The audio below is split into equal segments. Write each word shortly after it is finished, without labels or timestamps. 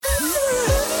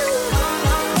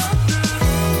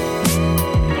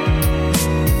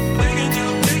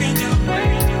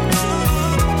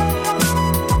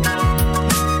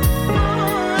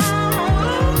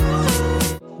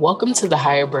Welcome to the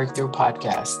Hire Breakthrough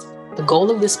podcast. The goal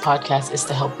of this podcast is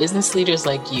to help business leaders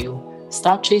like you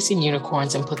stop chasing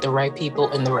unicorns and put the right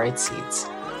people in the right seats.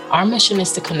 Our mission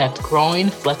is to connect growing,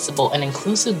 flexible, and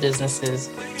inclusive businesses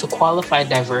to qualified,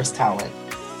 diverse talent.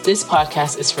 This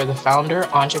podcast is for the founder,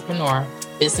 entrepreneur,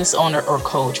 business owner, or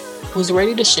coach who's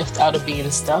ready to shift out of being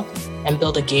stuck and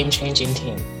build a game-changing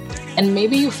team. And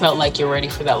maybe you felt like you're ready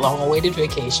for that long-awaited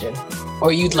vacation,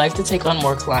 or you'd like to take on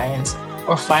more clients,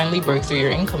 or finally break through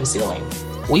your income ceiling.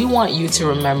 We want you to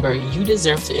remember you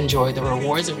deserve to enjoy the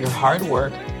rewards of your hard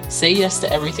work, say yes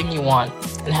to everything you want,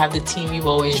 and have the team you've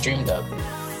always dreamed of.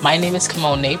 My name is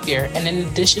Kimon Napier, and in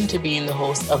addition to being the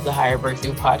host of the Hire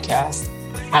Breakthrough podcast,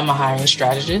 I'm a hiring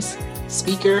strategist,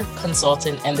 speaker,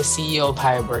 consultant, and the CEO of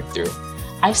Hire Breakthrough.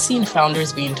 I've seen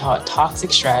founders being taught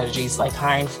toxic strategies like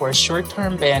hiring for a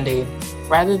short-term band-aid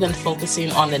rather than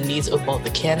focusing on the needs of both the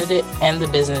candidate and the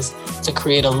business to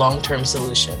create a long-term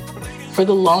solution. For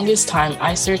the longest time,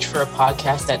 I searched for a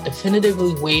podcast that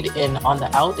definitively weighed in on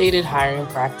the outdated hiring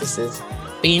practices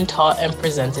being taught and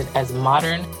presented as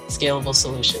modern, scalable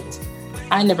solutions.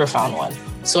 I never found one,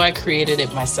 so I created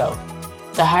it myself.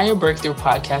 The Hire Breakthrough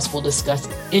podcast will discuss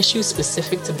issues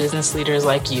specific to business leaders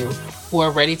like you who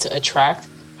are ready to attract,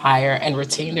 hire, and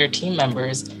retain their team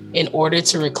members in order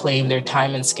to reclaim their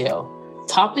time and scale.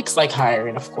 Topics like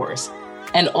hiring, of course,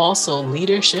 and also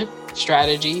leadership,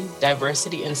 strategy,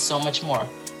 diversity, and so much more.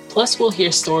 Plus, we'll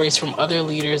hear stories from other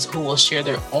leaders who will share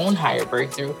their own hire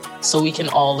breakthrough so we can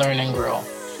all learn and grow.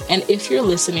 And if you're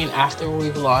listening after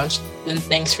we've launched, then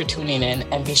thanks for tuning in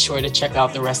and be sure to check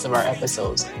out the rest of our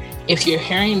episodes. If you're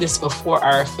hearing this before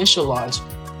our official launch,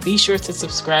 be sure to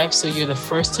subscribe so you're the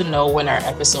first to know when our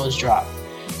episodes drop.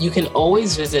 You can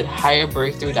always visit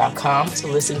hirebreakthrough.com to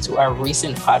listen to our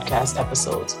recent podcast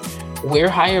episodes. We're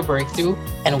Hire Breakthrough,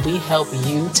 and we help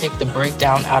you take the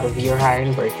breakdown out of your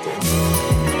hiring breakthrough.